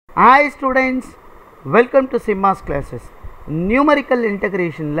Hi students, welcome to Simmas classes. Numerical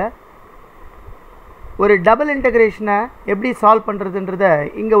integration la ஒரு double integration எப்படி solve பண்றதுன்றத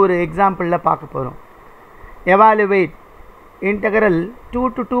இங்க ஒரு example ல பார்க்க போறோம். Evaluate integral 2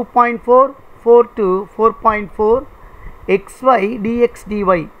 to 2.4, 4 to 4.4 xy dx dy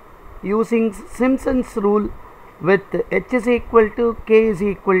using Simpson's rule with h is equal to k is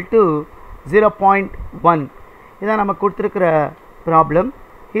equal to 0.1. இதான் நம்ம கொடுத்திருக்கிற problem.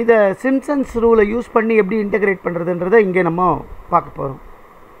 இதை சிம்சன்ஸ் ரூலை யூஸ் பண்ணி எப்படி இன்டெகிரேட் பண்ணுறதுன்றதை இங்கே நம்ம பார்க்க போகிறோம்.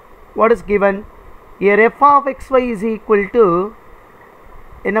 What is given? Year F of XY is equal to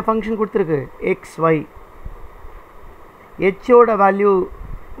என்ன ஃபங்க்ஷன் கொடுத்துருக்கு? எக்ஸ்ஒய். ஹெச்சோட வேல்யூ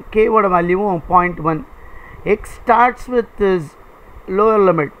கேவோட வேல்யூவும் 0.1. X starts with lower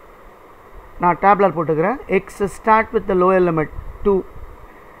limit, நான் டேப்லர் போட்டுக்கிறேன். X start with lower limit 2.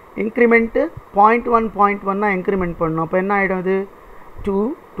 Increment 0.1 0.1 increment பண்ணணும். அப்போ என்ன ஆகிடும்? இது 2,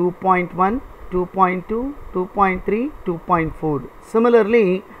 2.1, 2.2, 2.3, 2.4. Similarly,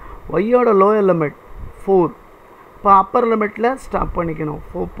 y ஓட lower limit 4. இப்போ upper limitல ஸ்டாப் பண்ணிக்கணும்.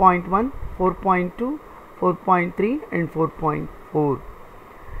 4.1, 4.2, 4.3 and 4.4.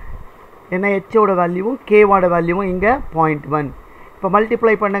 என்ன h ஓட வேல்யூவும் k ஓட வேல்யூவும் இங்கே 0.1. இப்போ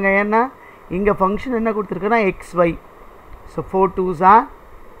மல்டிப்ளை பண்ணுங்க. ஏன்னா இங்கே ஃபங்க்ஷன் என்ன கொடுத்துருக்குன்னா xy. So 4 2s are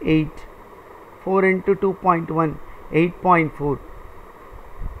 8. 4 into 2.1 8.4.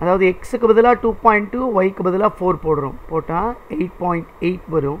 அதாவது எக்ஸுக்கு பதிலாக 2.2, ஒய்க்கு பதிலாக 4 போடுறோம். போட்டால் 8.8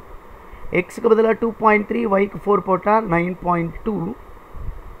 வரும். எக்ஸுக்கு பதிலாக 2.3, ஒய்க்கு 4 போட்டால் 9.2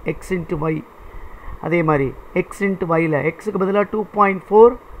 எக்ஸ் இன்ட்டு ஒய். அதே மாதிரி எக்ஸ் இன்ட்டு ஒயில் எக்ஸுக்கு பதிலாக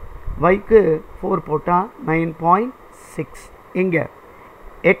 2.4, ஒய்க்கு 4 போட்டால் 9.6. இங்கே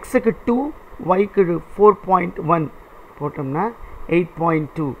எக்ஸுக்கு 2, ஒய்க்கு 4.1 போட்டோம்னா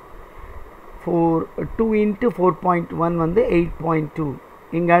 8.2. 2 into 4.1 வந்து 8.2.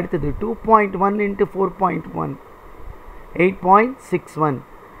 இங்கே அடுத்தது 2.1 into 4.1 8.61.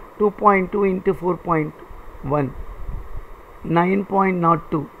 2.2 into 4.1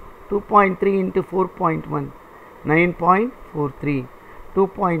 9.02. 2.3 into 4.1 9.43.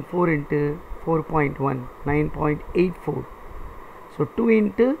 2.4 into 4.1 9.84. So 2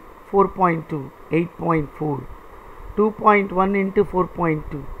 into 4.2 8.4. 2.1 into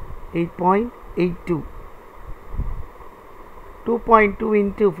 4.2 8.82. 2.2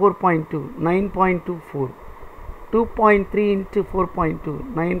 into 4.2 9.24. 2.3 into 4.2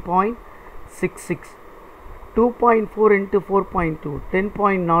 9.66. 2.4 into 4.2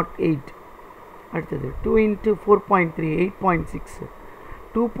 10.08. அடுத்தது 2 into 4.3 8.6.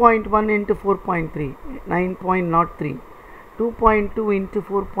 2.1 into 4.3 9.03. 2.2 into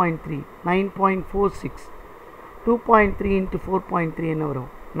 4.3 9.46. 2.3 into 4.3 என்ன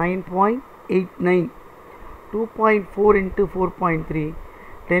வரும்? 9.89. 2.4 into 4.3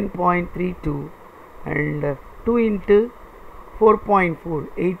 10.32 and 2 into 4.4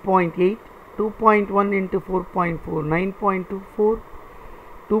 8.8. 2.1 into 4.4 9.24.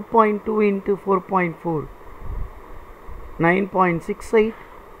 2.2 into 4.4 9.68.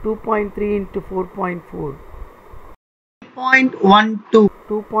 2.3 into 4.4 8.12.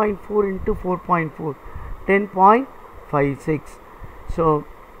 2.4 into 4.4 10.56. So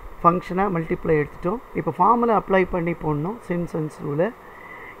ஃபங்க்ஷனை மல்டிப்ளை எடுத்துட்டோம். இப்போ ஃபார்முலா அப்ளை பண்ணி போடணும் சிம்சன்ஸ் ரூலை.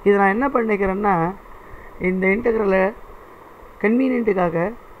 இது நான் என்ன பண்ணிக்கிறேன்னா, இந்த இன்டெக்ரலை கன்வீனியன்ட்டுக்காக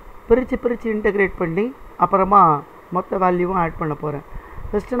பிரித்து இன்டெக்ரேட் பண்ணி அப்புறமா மொத்த வேல்யூவும் ஆட் பண்ண போகிறேன்.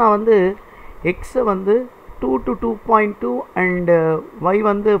 ஃபஸ்ட்டு நான் வந்து எக்ஸை வந்து 2 to 2.2 அண்டு ஒய்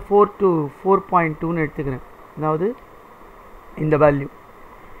வந்து 4 to 4.2ன்னு எடுத்துக்கிறேன். அதாவது இந்த வேல்யூ.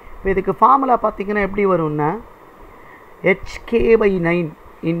 இப்போ இதுக்கு ஃபார்முலா பார்த்திங்கன்னா எப்படி வரும்னா, hk/9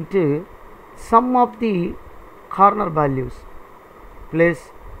 into sum of the corner values plus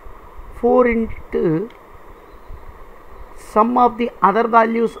 4 into sum of the other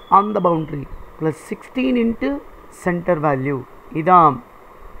values on the boundary plus 16 into center value. இதான்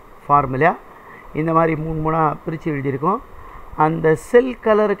ஃபார்முலா. இந்த மாதிரி மூணா பிரித்து எழுதியிருக்கோம். அந்த செல்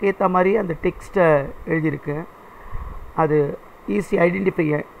கலருக்கு ஏற்ற மாதிரி அந்த டெக்ஸ்ட்டை எழுதியிருக்கேன். அது ஈஸி ஐடென்டிஃபை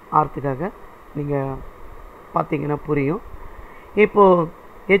ஆகிறதுக்காக நீங்கள் பார்த்தீங்கன்னா புரியும். இப்போது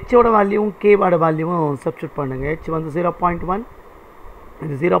ஹெச்சோட வேல்யூவும் கேவோட வேல்யூவும் சப்ஸ்டியூட் பண்ணுங்கள். ஹெச் வந்து 0.1,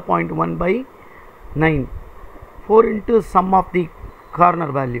 இது 0.1/9. 4 into sum of the corner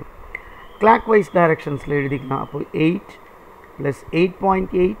value. Clock wise டைரக்ஷன்ஸில் எழுதிக்கலாம். அப்போது 8 +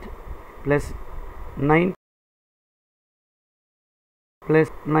 8.8 + 9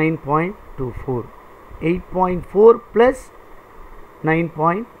 + 9.24. 8.4 +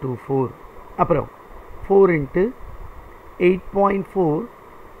 9.24. அப்புறம் 4 into 8.4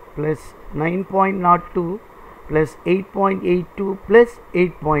 plus 9.02 plus 8.82 plus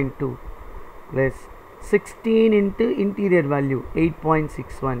 8.2 plus 16 into interior value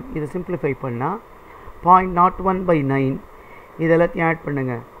 8.61. இதை simplify பண்ணா 0.01 by 9 இதெல்லாத்தையும் ஆட்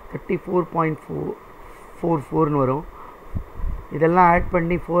பண்ணுங்க 34.44 வரும். இதெல்லாம் ஆட்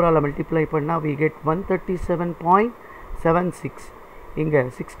பண்ணி 4 ஆல் மல்டிப்ளை பண்ணா we get 137.76. இங்க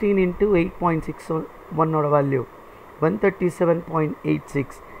 16 into 8.61 ஓட வேல்யூ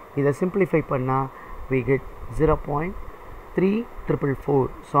 137.86. இதை simplify பண்ணா we get 0.3444.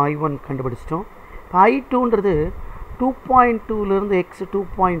 ஸோ I1 கண்டுபிடிச்சிட்டோம். இப்போ I2ன்றது 2.2லேருந்து x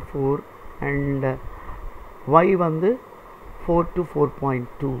 2.4 and y வந்து 4 to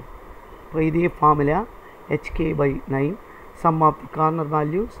 4.2. இப்போ இதே formula hk by 9 sum of the corner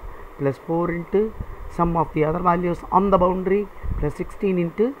values plus 4 into sum of the other values on the boundary plus 16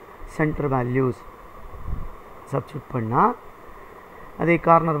 into center values. Substitute பண்ணா அதே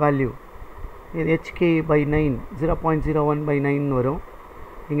corner value இது hk by 9 0.01 by 9 வரும்.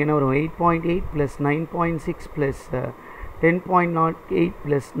 இங்கே என்ன வரும் 8.8 plus 9.6 plus 10.08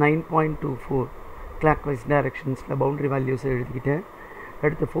 plus 9.24 clockwise directionsல boundary values எழுதிக்கிட்டேன்.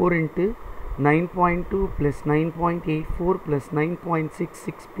 அடுத்து 4 into 9.2 plus 9.84 plus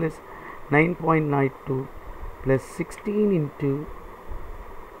 9.66 plus 9.92 plus 16 into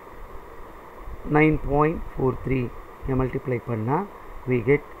 9.43 இதை multiply பண்ணால் we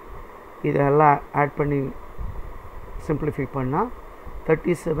get இதெல்லாம் ஆட் பண்ணி simplify பண்ணால்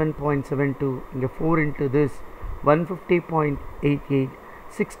 37.72. இங்கே 4 into this 150.88.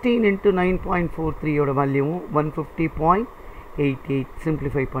 16 into 9.43 ஓட வேல்யூவும் 150.88.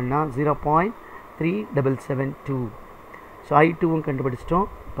 simplify பண்ணால் 0.3772. ஸோ I2வும் கண்டுபிடிச்சிட்டோம்.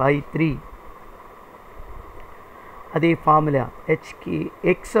 இப்போ I3 அதே ஃபார்முலா HK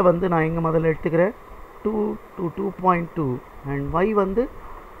எக்ஸை வந்து நான் எங்கே முதல்ல எடுத்துக்கிறேன் 2 to 2.2 and y வந்து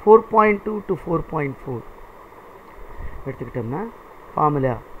 4.2 to 4.4 எடுத்துக்கிட்டோம்னா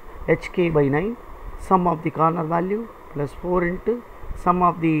formula hk by 9 sum of the corner value plus 4 into sum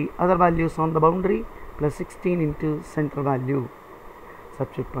of the other values on the boundary plus 16 into center value.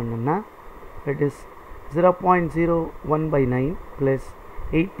 Substitute பண்ணோம்னா it is 0.01 by 9 plus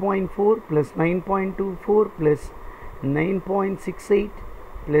 8.4 plus 9.24 plus 9.68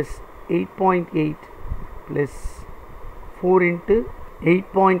 plus 8.8 plus 4 into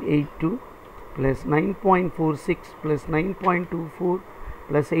 8.82 plus 9.46 plus 9.24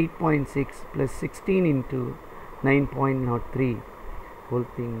 plus 8.6 plus 16 into 9.03 whole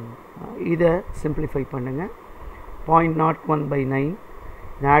thing. இதை simplify பண்ணுங்க 0.01 by 9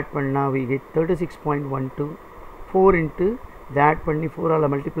 இதை add பண்ணா we get 36.12. 4 into இதை add பண்ணி 4 all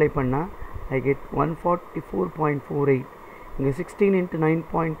multiply பண்ணா I get 144.48. இங்கே 16 into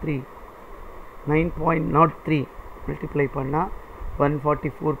 9.03 multiply பண்ணா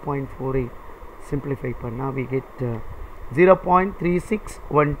 144.48. simplify பண்ணா we get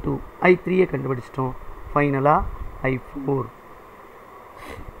 0.3612. I3 கண்டுபிடிச்சிட்டோம். ஃபைனலாக I4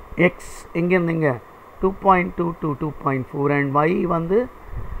 x எங்கே இருந்தீங்க 2.2 to 2.4 and y வந்து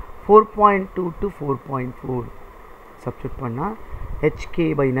 4.2 to 4.4. substitute பண்ணா hk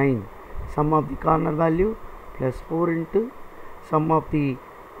by 9 sum of the corner value plus 4 into sum of the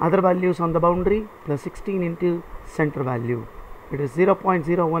other values on the boundary plus 16 into center value. It is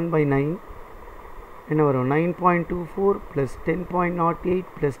 0.01 by 9 என்ன வரும் 9.24 plus 10.08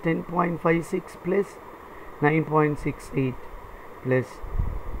 plus 10.56 plus 9.68 plus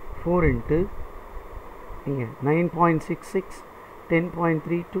 4 into இங்கே 9.66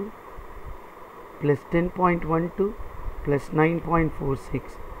 10.32 plus 10.12 plus 9.46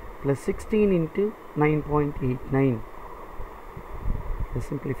 plus 16 into 9.89. இதை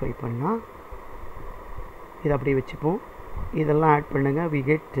simplify பண்ணால் இதை அப்படியே வச்சுப்போம். இதெல்லாம் add பண்ணுங்க we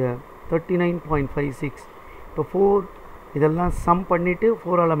get 39.56. இப்போ 4 இதெல்லாம் சம் பண்ணிவிட்டு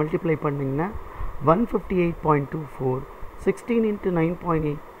 4 ஆல் மல்டிப்ளை பண்ணிங்கன்னா 158.24. 16 into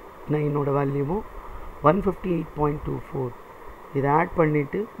 9.89 ஓட வேல்யூவும் 158.24. இதை ஆட்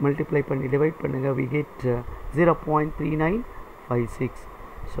பண்ணிவிட்டு மல்டிப்ளை பண்ணி டிவைட் பண்ணுங்கள் we get 0.3956.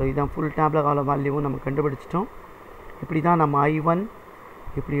 ஸோ இதான் ஃபுல் டேப்ல கால வேல்யூவும் நம்ம கண்டுபிடிச்சிட்டோம். இப்படி தான் நம்ம I1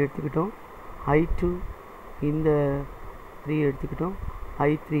 இப்படி எடுத்துக்கிட்டோம், I2 இந்த 3 எடுத்துக்கிட்டோம்,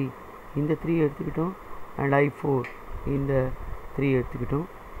 I3 இந்த 3 எடுத்துக்கிட்டோம் அண்ட் I4 இந்த 3 எடுத்துக்கிட்டோம்.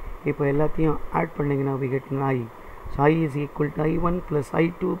 இப்போ எல்லாத்தையும் ஆட் பண்ணிங்கன்னா we get I. So I is equal to I1 plus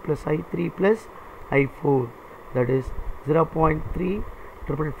I2 plus I3 plus I4. that is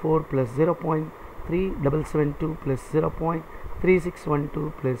 0.3444 plus 0.3772 plus 0.3612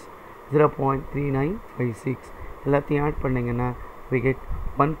 plus 0.3956. எல்லாத்தையும் ஆட் பண்ணிங்கன்னா we get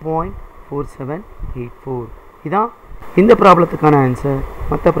 1.4784. இதான் இந்த ப்ராப்ளத்துக்கான ஆன்சர்.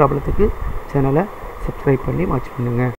 மற்ற ப்ராப்ளத்துக்கு சேனலை சப்ஸ்கிரைப் பண்ணி வாட்ச் பண்ணுங்கள்.